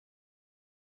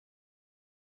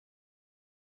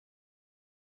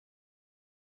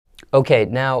Okay,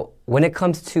 now when it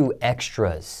comes to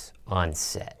extras on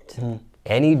set,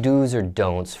 any do's or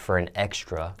don'ts for an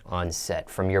extra on set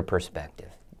from your perspective?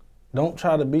 Don't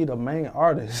try to be the main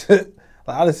artist. Like,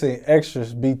 I just seen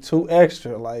extras be too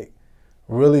extra. Like,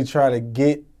 really try to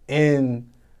get in.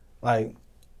 Like,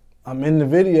 I'm in the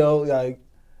video. Like,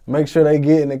 make sure they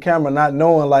get in the camera, not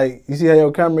knowing. Like, you see how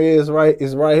your camera is right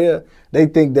here. They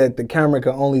think that the camera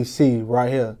can only see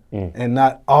right here and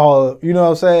not all. You know what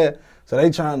I'm saying? So they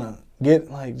trying to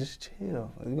get like, just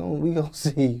chill. We gonna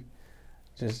see.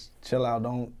 Just chill out.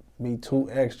 Don't be too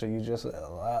extra. You just a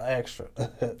lot extra.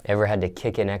 Ever had to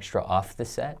kick an extra off the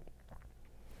set?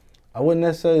 I wouldn't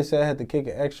necessarily say I had to kick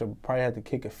an extra. Probably had to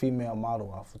kick a female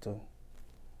model off or two.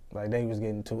 Like, they was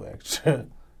getting too extra,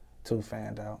 too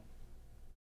fanned out.